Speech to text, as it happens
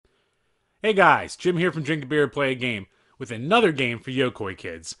Hey guys, Jim here from DrinkABeerandPlayAGame with another game for Yokoi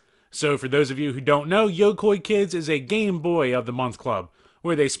Kids. So for those of you who don't know, Yokoi Kids is a Game Boy of the Month club,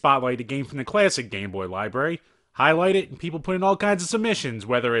 where they spotlight a game from the classic Game Boy library, highlight it, and people put in all kinds of submissions,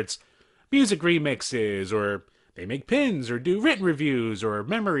 whether it's music remixes, or they make pins, or do written reviews, or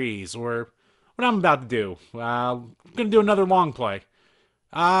memories, or what I'm about to do. I'm going to do another long play.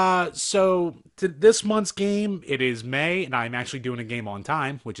 So to this month's game, it is May, and I'm actually doing a game on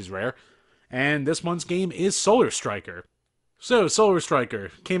time, which is rare. And this month's game is Solar Striker. So, Solar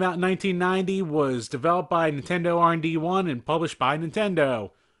Striker came out in 1990, was developed by Nintendo R&D1 and published by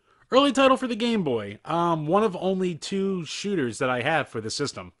Nintendo. Early title for the Game Boy. One of only two shooters that I have for the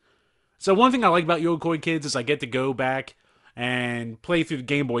system. So one thing I like about Yokoi Kids is I get to go back and play through the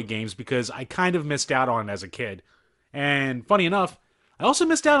Game Boy games because I kind of missed out on it as a kid. And funny enough, I also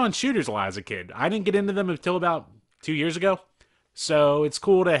missed out on shooters a lot as a kid. I didn't get into them until about 2 years ago. So it's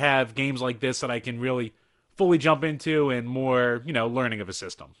cool to have games like this that I can really fully jump into and more, learning of a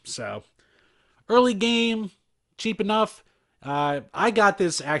system. So early game, cheap enough. I got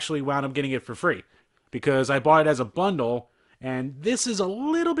this actually wound up getting it for free because I bought it as a bundle, and this is a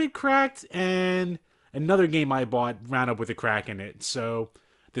little bit cracked, and another game I bought wound up with a crack in it. So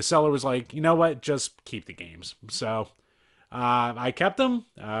the seller was like, you know what, just keep the games. So I kept them.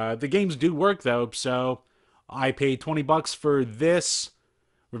 The games do work though, so I paid $20 for this,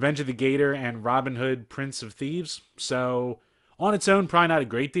 Revenge of the Gator, and Robin Hood, Prince of Thieves. So on its own, probably not a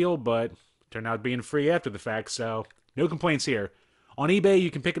great deal, but turned out being free after the fact, so no complaints here. On eBay,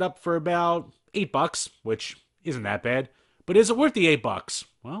 you can pick it up for about $8, which isn't that bad. But is it worth the $8?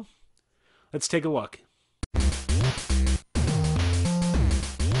 Well, let's take a look.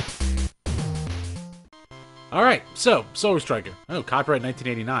 Alright, so, Solar Striker. Oh, copyright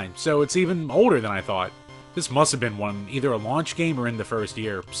 1989. So it's even older than I thought. This must have been one, either a launch game or in the first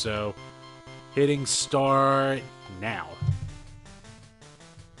year. So, hitting start now.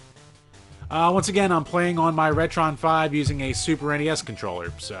 Once again, I'm playing on my Retron 5 using a Super NES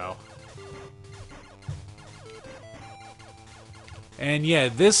controller, so. And yeah,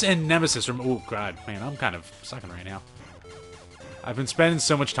 this and Nemesis from. Oh, God, man, I'm kind of sucking right now. I've been spending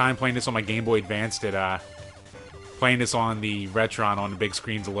so much time playing this on my Game Boy Advance that, playing this on the Retron on the big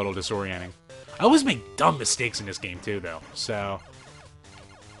screen's a little disorienting. I always make dumb mistakes in this game too, though. So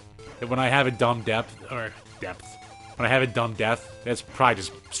when I have a dumb when I have a dumb death, that's probably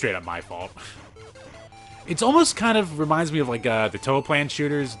just straight up my fault. It's almost kind of reminds me of like the Toe Plan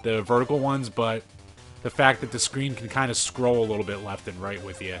shooters, the vertical ones, but the fact that the screen can kind of scroll a little bit left and right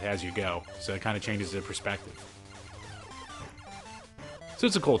with you as you go, so it kind of changes the perspective. So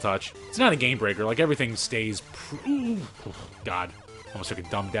it's a cool touch. It's not a game breaker. Like everything stays. Ooh, God, almost took a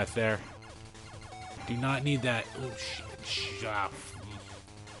dumb death there. Do not need that. Oh, shit. I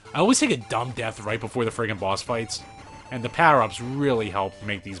always take a dumb death right before the friggin' boss fights. And the power-ups really help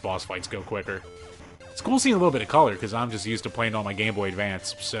make these boss fights go quicker. It's cool seeing a little bit of color, because I'm just used to playing on my Game Boy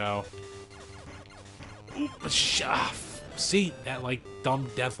Advance, so. Ooh, see? That, like, dumb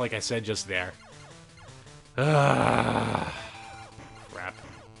death like I said just there. Crap.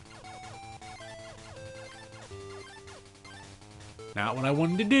 Not what I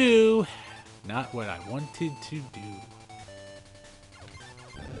wanted to do. Not what I wanted to do.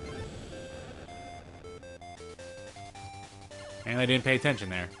 And I didn't pay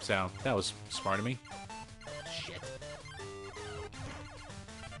attention there, so that was smart of me. Shit.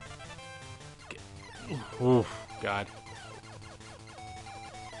 Ooh, God.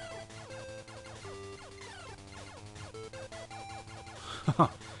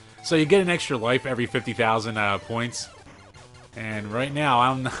 So you get an extra life every 50,000 points. And right now,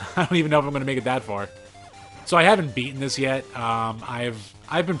 I don't even know if I'm going to make it that far. So I haven't beaten this yet.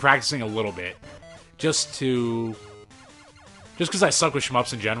 I've been practicing a little bit, just because I suck with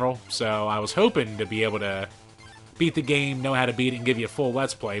shmups in general. So I was hoping to be able to beat the game, know how to beat it, and give you a full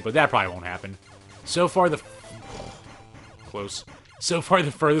Let's Play, but that probably won't happen. So far So far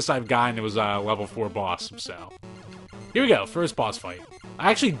the furthest I've gotten was level 4 boss. So here we go, first boss fight.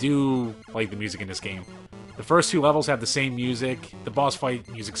 I actually do like the music in this game. The first two levels have the same music. The boss fight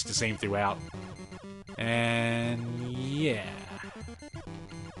music's the same throughout. And yeah.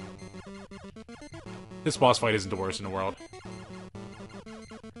 This boss fight isn't the worst in the world.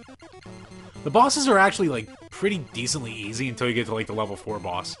 The bosses are actually, like, pretty decently easy until you get to, like, the level 4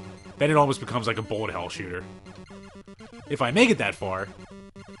 boss. Then it almost becomes like a bullet hell shooter. If I make it that far,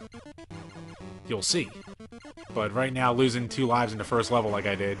 you'll see. But right now, losing 2 lives in the first level like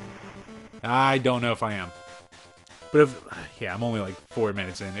I did, I don't know if I am. But yeah, I'm only like 4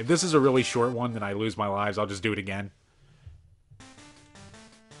 minutes in. If this is a really short one, then I lose my lives, I'll just do it again.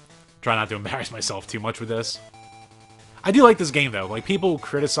 Try not to embarrass myself too much with this. I do like this game, though. Like, people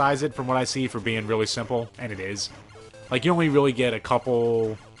criticize it from what I see for being really simple, and it is. Like, you only really get a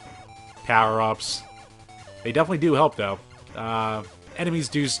couple power-ups. They definitely do help, though. Enemies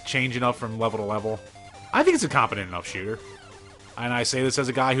do change enough from level to level. I think it's a competent enough shooter. And I say this as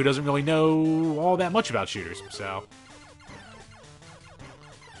a guy who doesn't really know all that much about shooters, so...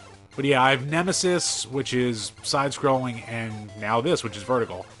 But yeah, I have Nemesis, which is side-scrolling, and now this, which is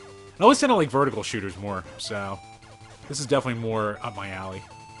vertical. I always tend to like vertical shooters more, so... This is definitely more up my alley.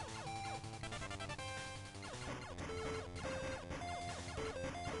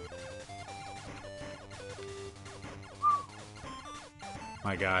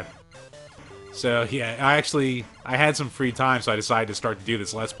 My god. So, yeah, I had some free time, so I decided to start to do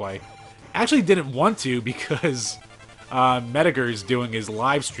this Let's Play. Actually didn't want to because Metager's doing his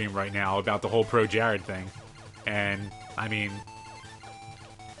live stream right now about the whole Pro Jared thing. And, I mean...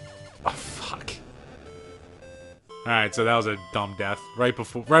 Oh, fuck. Alright, so that was a dumb death. Right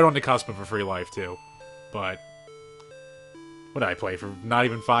on the cusp of a free life, too. But... What did I play for? Not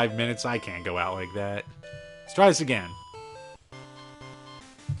even 5 minutes? I can't go out like that. Let's try this again.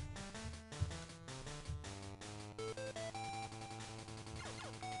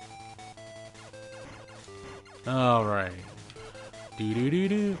 Alright.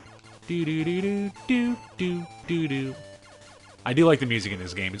 Do-do-do-do. Do-do-do-do. I do like the music in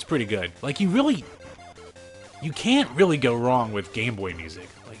this game. It's pretty good. Like, you can't really go wrong with Game Boy music.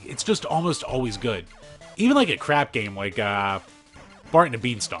 Like, it's just almost always good. Even like a crap game like Bart and the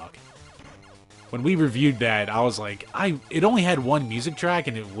Beanstalk. When we reviewed that, I was like, it only had one music track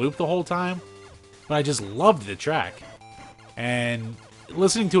and it looped the whole time. But I just loved the track. And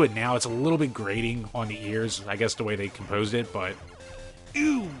listening to it now, it's a little bit grating on the ears, I guess the way they composed it, but...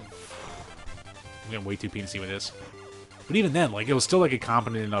 Ew! I'm getting way too peanutty with this. But even then, like, it was still like a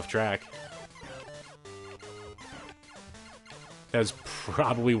competent enough track. That was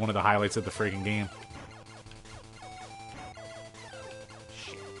probably one of the highlights of the friggin' game.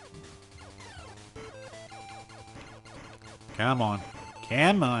 Shit. Come on.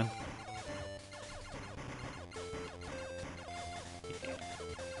 Come on.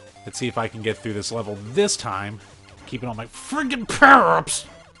 Let's see if I can get through this level this time. Keeping all my friggin' power-ups!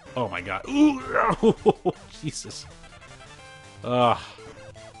 Oh my god. Ooh, Jesus. Ugh.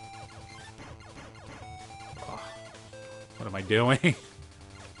 What am I doing?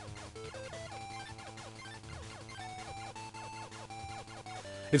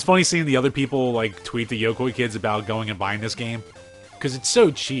 It's funny seeing the other people, like, tweet the Yokoi Kids about going and buying this game. Because it's so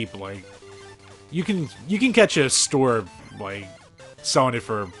cheap, like... You can catch a store, like, selling it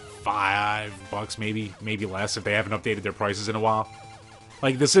for $5, maybe less, if they haven't updated their prices in a while.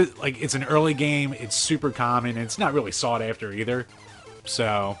 Like, this is, like, it's an early game, it's super common, and it's not really sought after either.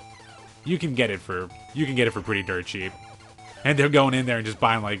 So, you can get it for pretty dirt cheap. And they're going in there and just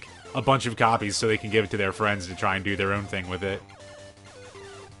buying, like, a bunch of copies so they can give it to their friends to try and do their own thing with it.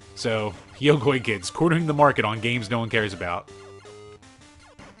 So, Yokoi Kids, cornering the market on games no one cares about.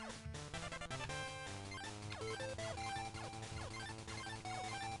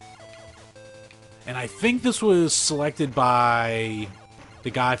 And I think this was selected by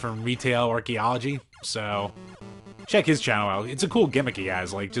the guy from Retail Archaeology, so check his channel out. It's a cool gimmick he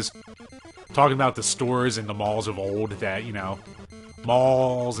has, like, just talking about the stores and the malls of old that, you know,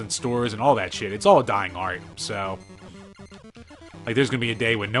 malls and stores and all that shit. It's all a dying art, so... Like, there's gonna be a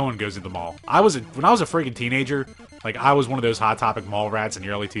day when no one goes to the mall. When I was a friggin' teenager, like, I was one of those Hot Topic mall rats in the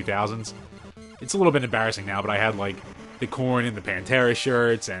early 2000s. It's a little bit embarrassing now, but I had, like, the Korn and the Pantera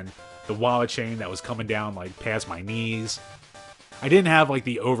shirts, and the wallet chain that was coming down, like, past my knees. I didn't have, like,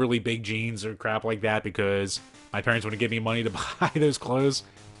 the overly big jeans or crap like that because my parents wouldn't give me money to buy those clothes.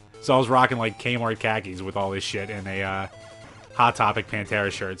 So I was rocking, like, Kmart khakis with all this shit and a Hot Topic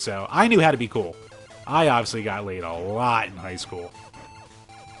Pantera shirt. So I knew how to be cool. I obviously got laid a lot in high school.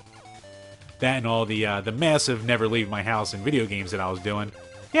 That and all the massive never leave my house in video games that I was doing.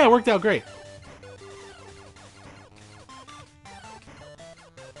 Yeah, it worked out great.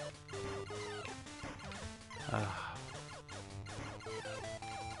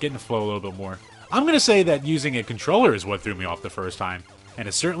 Getting the flow a little bit more. I'm going to say that using a controller is what threw me off the first time, and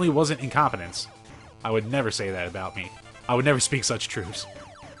it certainly wasn't incompetence. I would never say that about me. I would never speak such truths.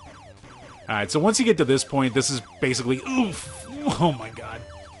 Alright, so once you get to this point, this is basically... Oof! Oh my god.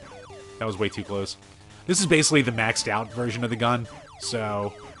 That was way too close. This is basically the maxed out version of the gun,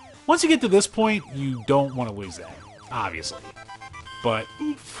 so... Once you get to this point, you don't want to lose that, obviously. But...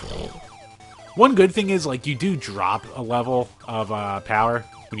 Oof. One good thing is, like, you do drop a level of power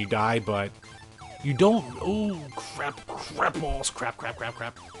when you die, but you don't... Oh, crap, crap balls, crap.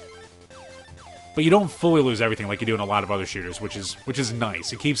 But you don't fully lose everything like you do in a lot of other shooters, which is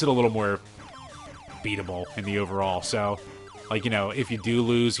nice. It keeps it a little more beatable in the overall. So, like, you know, if you do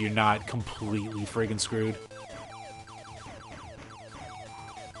lose, you're not completely friggin' screwed.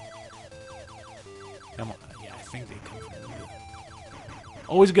 Come on. Yeah, I think they come from...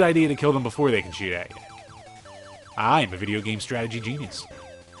 Always a good idea to kill them before they can shoot at you. I am a video game strategy genius.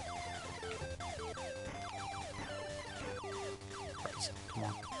 Christ, come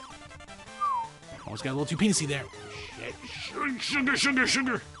on. Almost got a little too penisy there. Shit.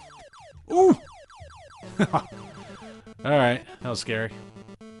 Sugar. Ooh! Alright, that was scary.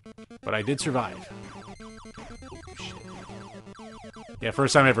 But I did survive. Shit. Yeah,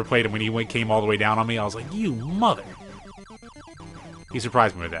 first time I ever played him, when he came all the way down on me, I was like, you mother! He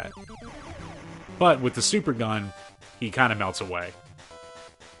surprised me with that. But with the super gun, he kind of melts away.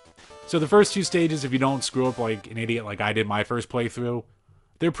 So the first two stages, if you don't screw up like an idiot like I did my first playthrough,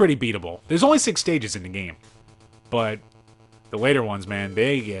 they're pretty beatable. There's only 6 stages in the game. But the later ones, man,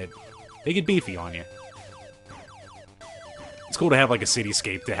 they get beefy on you. It's cool to have like a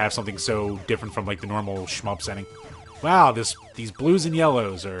cityscape, to have something so different from like the normal shmup setting. Wow, these blues and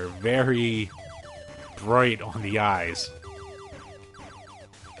yellows are very bright on the eyes.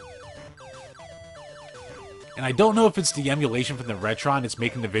 And I don't know if it's the emulation from the Retron that's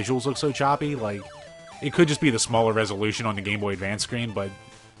making the visuals look so choppy. Like, it could just be the smaller resolution on the Game Boy Advance screen, but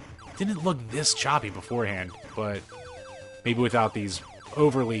it didn't look this choppy beforehand. But maybe without these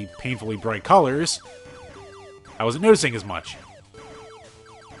overly painfully bright colors, I wasn't noticing as much.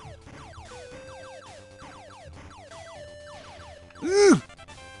 Ugh!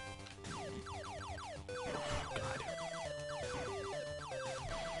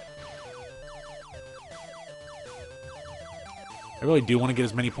 I really do want to get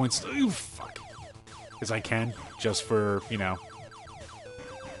as many points as I can, just for, you know,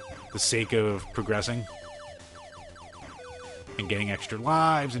 the sake of progressing. And getting extra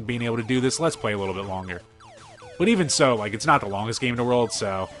lives and being able to do this Let's Play a little bit longer. But even so, like, it's not the longest game in the world,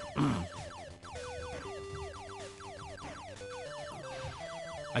 so...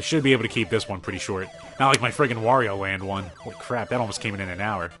 I should be able to keep this one pretty short. Not like my friggin' Wario Land one. Holy crap, that almost came in an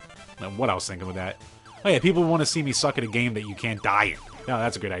hour. Now, what I was thinking with that. Oh yeah, people want to see me suck at a game that you can't die in. No,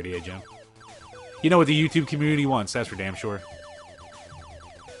 that's a good idea, Jim. You know what the YouTube community wants, that's for damn sure.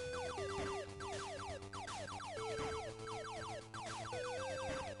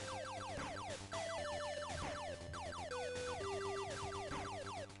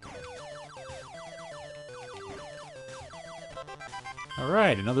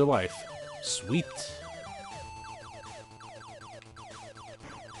 Alright, another life. Sweet.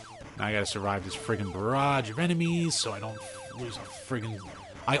 Now I gotta survive this friggin' barrage of enemies so I don't lose a friggin'...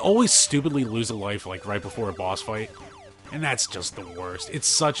 I always stupidly lose a life, like, right before a boss fight. And that's just the worst. It's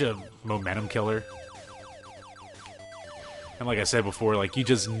such a momentum killer. And like I said before, like, you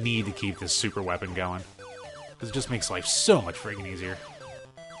just need to keep this super weapon going. Because it just makes life so much friggin' easier.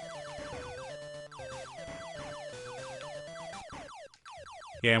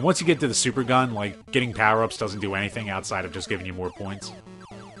 Yeah, and once you get to the super gun, like, getting power-ups doesn't do anything outside of just giving you more points.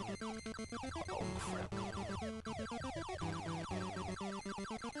 Oh, crap.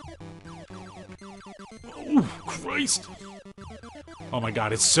 Oh, Christ! Oh my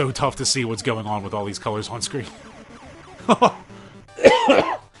god, it's so tough to see what's going on with all these colors on screen. Oh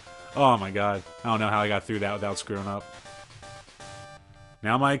my god. I don't know how I got through that without screwing up.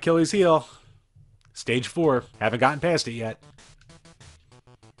 Now my Achilles heel. Stage 4. Haven't gotten past it yet.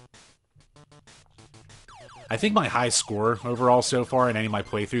 I think my high score overall so far in any of my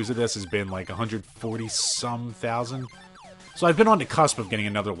playthroughs of this has been like 140-some thousand. So I've been on the cusp of getting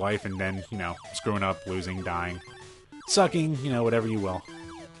another life and then, you know, screwing up, losing, dying. Sucking, you know, whatever you will.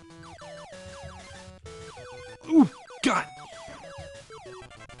 Ooh, God!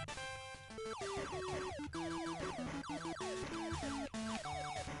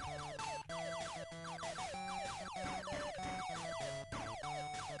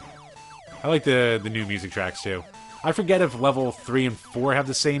 I like the new music tracks, too. I forget if level 3 and 4 have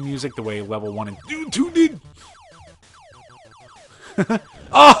the same music the way level 1 and 2 did.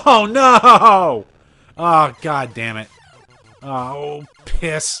 Oh, no! Oh, god damn it. Oh,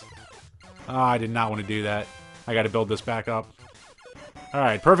 piss. Oh, I did not want to do that. I gotta build this back up.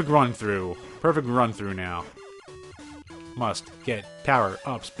 Alright, perfect run-through. Perfect run-through now. Must get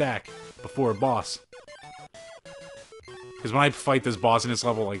power-ups back before boss. Because when I fight this boss in this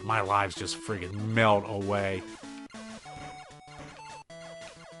level, like, my lives just friggin' melt away.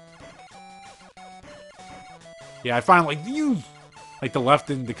 Yeah, I find, like, the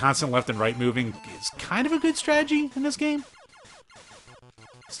constant left and right moving is kind of a good strategy in this game.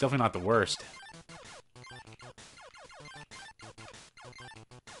 It's definitely not the worst.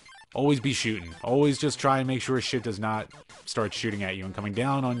 Always be shooting. Always just try and make sure shit does not start shooting at you and coming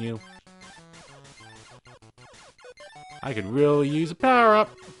down on you. I could really use a power-up.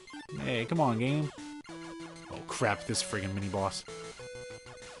 Hey, come on, game. Oh, crap, this friggin' mini-boss.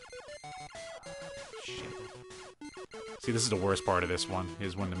 Shit. See, this is the worst part of this one,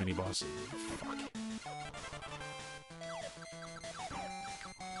 is when the mini-boss... Fuck.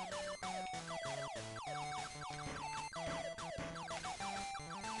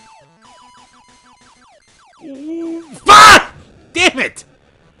 Fuck! Damn it!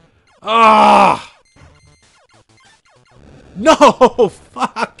 Ah! No!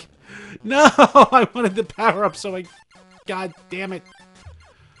 Fuck! No! I wanted the power up, so I... God damn it.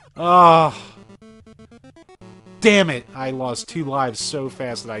 Oh. Damn it! I lost 2 lives so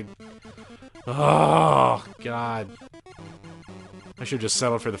fast that I... Oh, God. I should just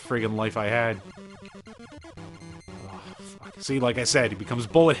settle for the friggin' life I had. Oh, fuck. See, like I said, he becomes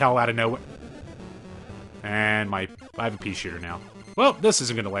bullet hell out of nowhere. And I have a pea shooter now. Well, this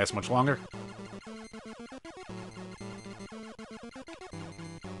isn't going to last much longer.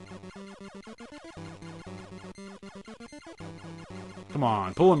 Come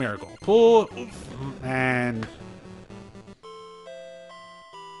on, pull a miracle. Pull... And...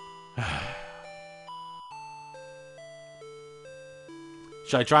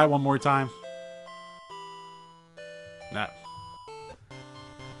 Should I try it one more time? No.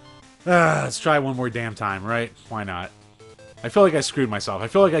 Let's try one more damn time, right? Why not? I feel like I screwed myself. I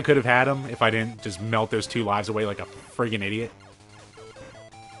feel like I could have had him if I didn't just melt those 2 lives away like a friggin' idiot.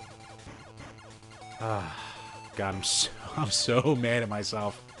 God, I'm so mad at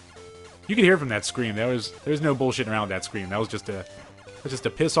myself. You can hear from that scream. There's no bullshitting around with that scream. That was just a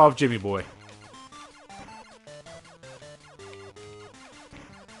piss off Jimmy boy.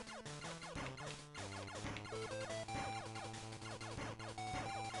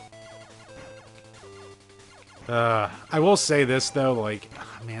 I will say this, though, like,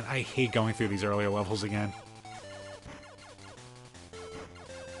 oh, man, I hate going through these earlier levels again.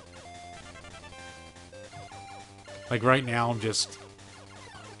 Like, right now, I'm just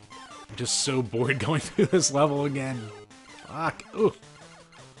so bored going through this level again. Fuck. Ooh.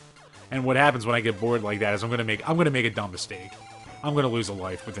 And what happens when I get bored like that is I'm gonna make a dumb mistake. I'm gonna lose a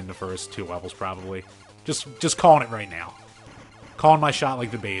life within the first 2 levels, probably. Just calling it right now. Calling my shot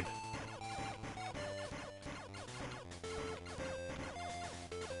like the babe.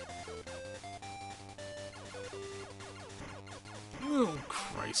 Oh,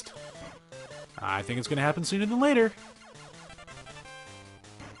 Christ. I think it's going to happen sooner than later.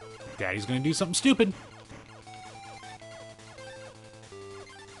 Daddy's going to do something stupid.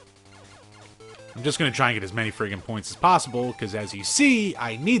 I'm just going to try and get as many friggin' points as possible, because as you see,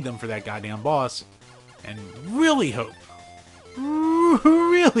 I need them for that goddamn boss. And really hope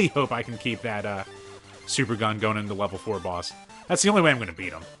I can keep that super gun going into level 4 boss. That's the only way I'm going to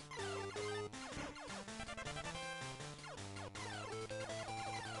beat him.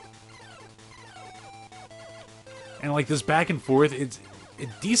 And like this back and forth, it's a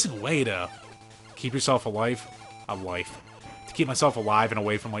decent way to keep yourself alive. To keep myself alive and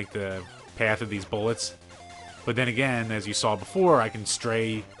away from like the path of these bullets. But then again, as you saw before, I can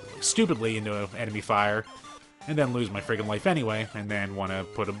stray stupidly into enemy fire and then lose my friggin' life anyway, and then want to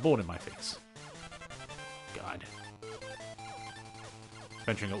put a bullet in my face. God.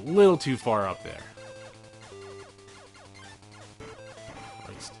 Venturing a little too far up there.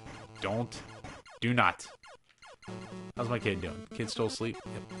 Christ. Do not. How's my kid doing? Kid still asleep?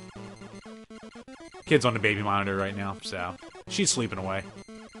 Yep. Kid's on the baby monitor right now, so she's sleeping away.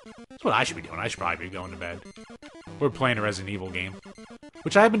 That's what I should be doing. I should probably be going to bed. We're playing a Resident Evil game,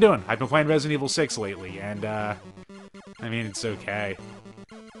 which I have been doing. I've been playing Resident Evil 6 lately, and, I mean, it's okay.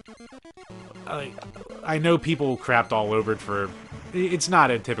 I know people crapped all over it for... It's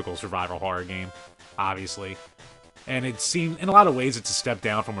not a typical survival horror game, obviously. And it seemed, in a lot of ways, it's a step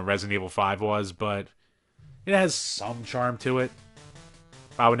down from what Resident Evil 5 was, but... It has some charm to it.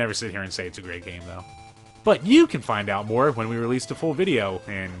 I would never sit here and say it's a great game, though. But you can find out more when we release the full video,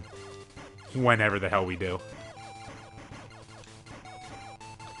 and whenever the hell we do.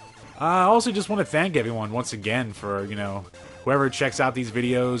 I also just want to thank everyone once again for, you know, whoever checks out these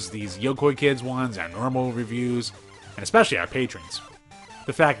videos, these Yokoi Kids ones, our normal reviews, and especially our patrons.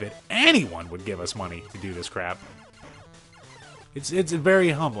 The fact that anyone would give us money to do this crap. It's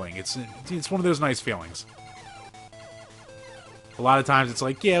very humbling. It's one of those nice feelings. A lot of times it's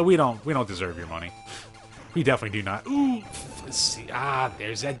like, yeah, we don't deserve your money. We definitely do not. Ooh, let's see.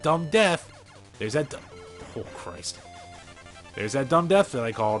 There's that dumb death. There's that oh, Christ. There's that dumb death that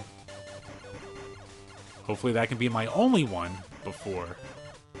I called. Hopefully that can be my only one before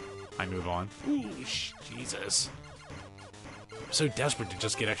I move on. Ooh, Jesus. I'm so desperate to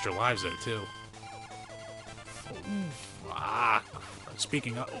just get extra lives, though, too. Ah,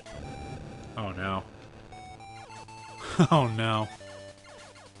 speaking of... Oh, no. Oh, no.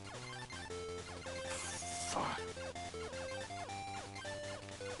 Fuck.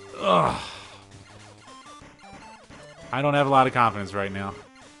 Ugh. I don't have a lot of confidence right now.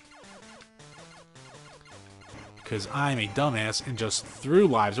 Because I'm a dumbass and just threw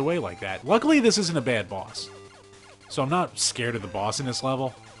lives away like that. Luckily, this isn't a bad boss. So I'm not scared of the boss in this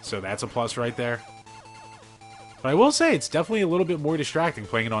level. So that's a plus right there. But I will say, it's definitely a little bit more distracting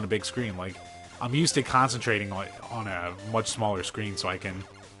playing it on a big screen. Like, I'm used to concentrating on a much smaller screen so I can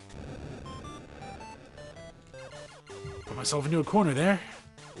put myself into a corner there.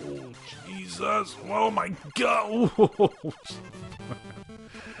 Oh, Jesus. Oh, my God.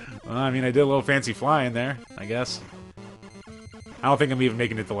 Well, I mean, I did a little fancy flying there, I guess. I don't think I'm even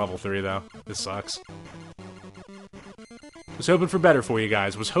making it to level 3, though. This sucks. Was hoping for better for you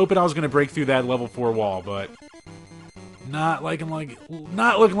guys. Was hoping I was going to break through that level 4 wall, but not looking like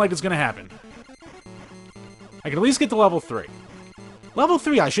it's going to happen. I can at least get to level 3. Level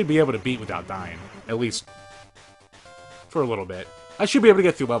 3 I should be able to beat without dying. At least for a little bit. I should be able to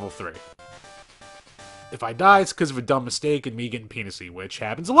get through level 3. If I die, it's because of a dumb mistake and me getting penisy, which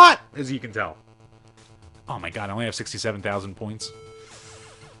happens a lot, as you can tell. Oh my god, I only have 67,000 points.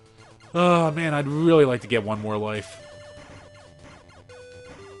 Oh man, I'd really like to get one more life.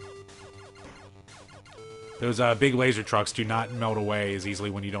 Those big laser trucks do not melt away as easily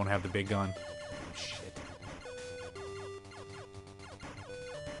when you don't have the big gun. Oh, shit.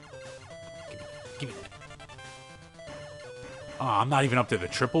 Give me that. Oh, I'm not even up to the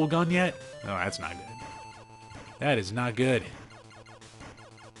triple gun yet? Oh, that's not good. That is not good.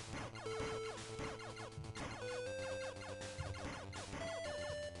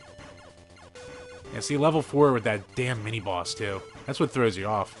 Yeah, see, level 4 with that damn mini-boss, too. That's what throws you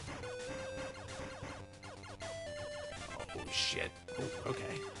off. Oh, shit. Oh, okay.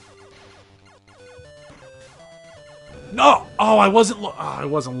 No! Oh, I wasn't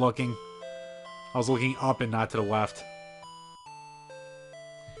looking. I was looking up and not to the left.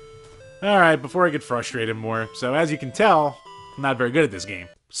 Alright, before I get frustrated more, so as you can tell, I'm not very good at this game.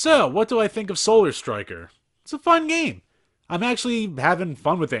 So, what do I think of Solar Striker? It's a fun game. I'm actually having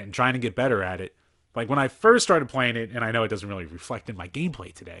fun with it and trying to get better at it. Like, when I first started playing it, and I know it doesn't really reflect in my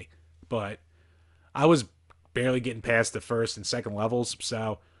gameplay today, but I was barely getting past the first and second levels,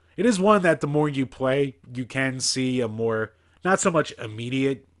 so it is one that the more you play, you can see a more, not so much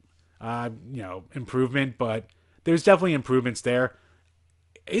immediate, improvement, but there's definitely improvements there.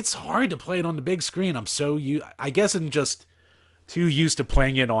 It's hard to play it on the big screen. I guess I'm just too used to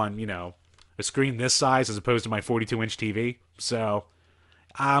playing it on, a screen this size as opposed to my 42-inch TV. So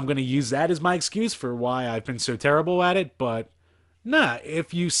I'm going to use that as my excuse for why I've been so terrible at it. But nah,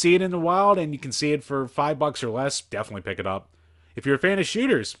 if you see it in the wild and you can see it for $5 or less, definitely pick it up. If you're a fan of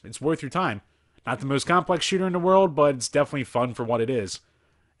shooters, it's worth your time. Not the most complex shooter in the world, but it's definitely fun for what it is.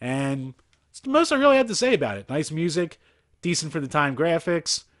 And it's the most I really have to say about it. Nice music. Decent for the time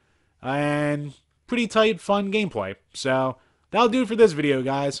graphics, and pretty tight, fun gameplay. So, that'll do it for this video,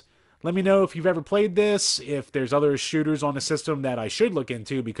 guys. Let me know if you've ever played this, if there's other shooters on the system that I should look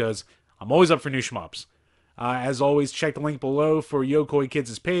into, because I'm always up for new shmups. As always, check the link below for Yokoi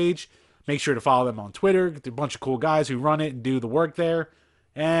Kids' page. Make sure to follow them on Twitter. They're a bunch of cool guys who run it and do the work there.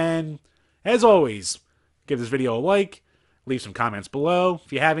 And, as always, give this video a like, leave some comments below.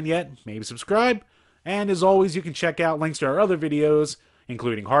 If you haven't yet, maybe subscribe. And as always, you can check out links to our other videos,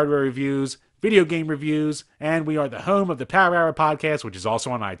 including hardware reviews, video game reviews, and we are the home of the Power Hour podcast, which is also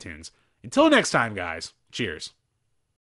on iTunes. Until next time, guys, cheers.